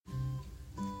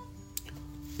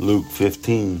Luke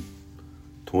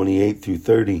 15:28 through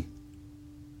 30.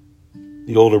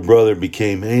 The older brother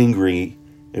became angry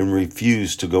and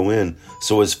refused to go in.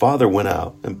 So his father went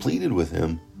out and pleaded with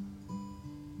him.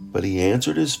 But he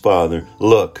answered his father,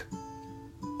 "Look,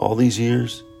 all these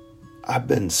years I've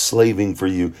been slaving for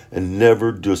you and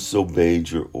never disobeyed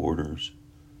your orders.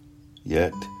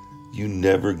 Yet you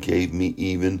never gave me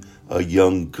even a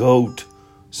young goat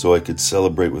so I could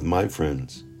celebrate with my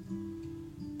friends.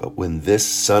 But when this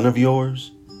son of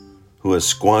yours, who has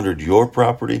squandered your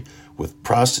property with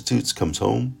prostitutes, comes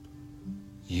home,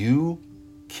 you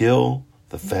kill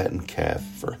the fattened calf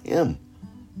for him."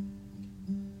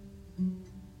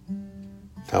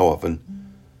 How often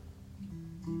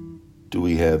do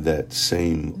we have that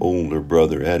same older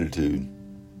brother attitude?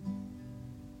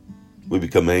 We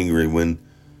become angry when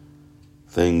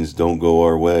things don't go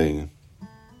our way.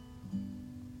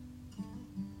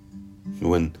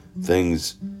 When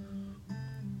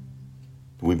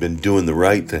we've been doing the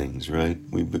right things, right?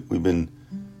 We've been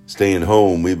staying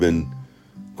home. We've been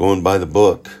going by the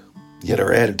book. Yet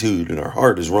our attitude and our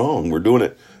heart is wrong. We're doing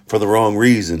it for the wrong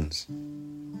reasons.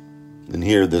 And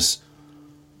here this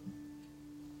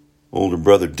older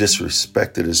brother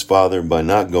disrespected his father by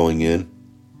not going in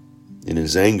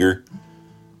his anger.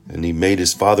 And he made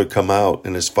his father come out.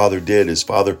 And his father did. His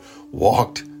father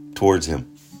walked towards him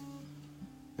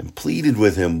and pleaded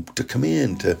with him to come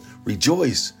in, to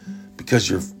rejoice, because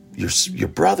your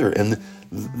brother. And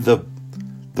the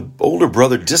older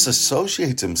brother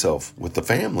disassociates himself with the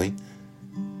family.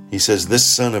 He says, "This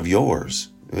son of yours,"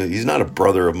 he's not a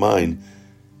brother of mine,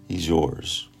 he's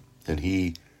yours. And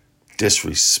he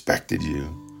disrespected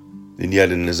you. And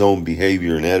yet in his own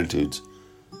behavior and attitudes,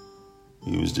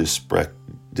 he was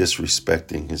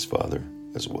disrespecting his father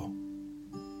as well.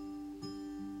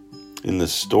 In the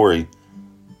story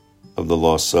of the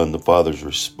lost son, the father's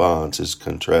response is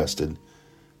contrasted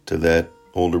to that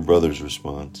older brother's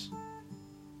response.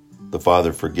 The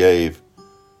father forgave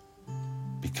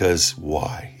because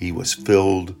why? He was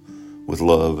filled with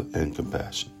love and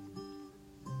compassion.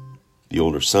 The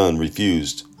older son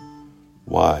refused.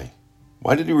 Why?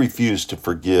 Why did he refuse to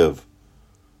forgive?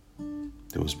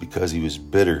 It was because he was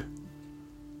bitter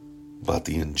about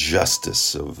the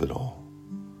injustice of it all.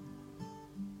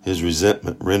 His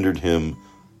resentment rendered him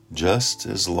just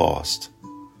as lost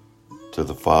to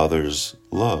the father's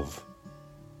love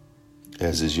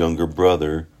as his younger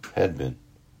brother had been.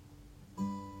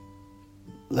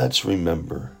 Let's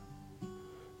remember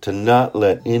to not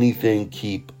let anything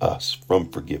keep us from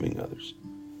forgiving others.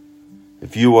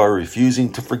 If you are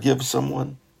refusing to forgive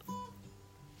someone,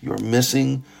 you're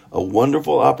missing a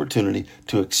wonderful opportunity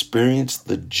to experience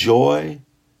the joy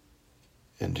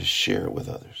and to share it with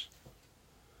others.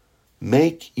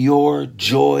 Make your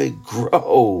joy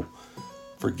grow.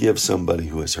 Forgive somebody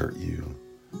who has hurt you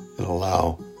and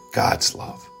allow God's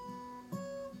love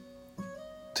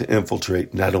to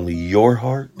infiltrate not only your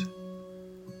heart,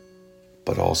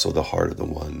 but also the heart of the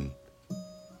one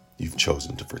you've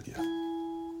chosen to forgive.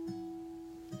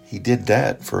 He did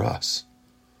that for us.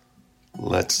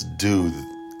 Let's do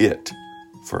it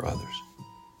for others.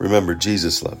 Remember,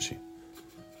 Jesus loves you,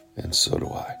 and so do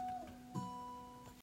I.